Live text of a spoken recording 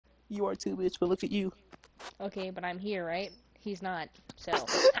You are too, bitch, but look at you. Okay, but I'm here, right? He's not, so.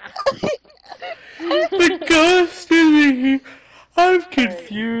 The ghost is here. I'm Alright.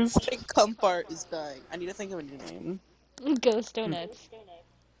 confused. My Comfort is dying. I need to think of a new name. Ghost Donuts.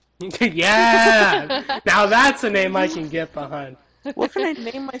 Yeah! Now that's a name I can get behind. What can I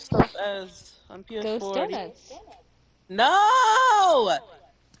name myself as on Ghost PS4? Donuts. No!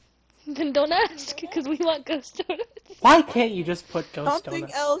 Then don't ask, because we want Ghost Donuts. Why can't you just put Ghost Something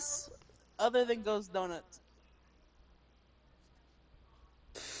Donuts? else other than Ghost Donuts.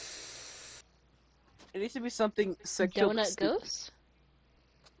 It needs to be something sexual. Donut Ghost?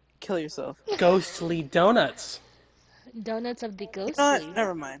 Kill yourself. Ghostly Donuts. Donuts of the You know Ghostly. what?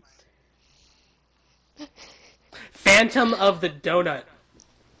 Never mind. Phantom of the Donut.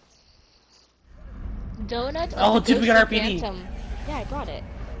 Donut of Oh, the dude, we got Ghostly RPD. Phantom. Yeah, I brought it.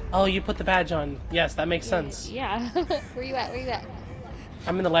 Oh, you put the badge on. Yes, that makes sense. Yeah. Where you at? Where you at?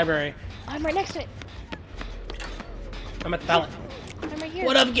 I'm in the library. I'm right next to it. I'm at the pallet. I'm right here.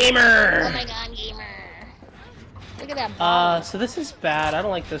 What up, gamer? Oh my god, gamer. Look at that ball. So this is bad. I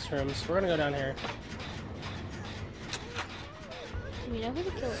don't like this room, so we're gonna go down here. Do we know who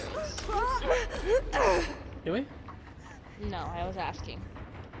the killer is? Do we? No, I was asking.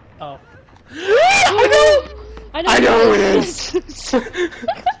 Oh. I I know who it is.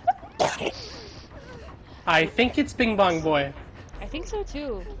 I think it's Bing Bong Boy. I think so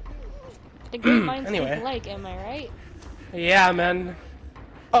too. The great minds Anyway. think alike, am I right? Yeah, man.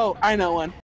 Oh, I know one.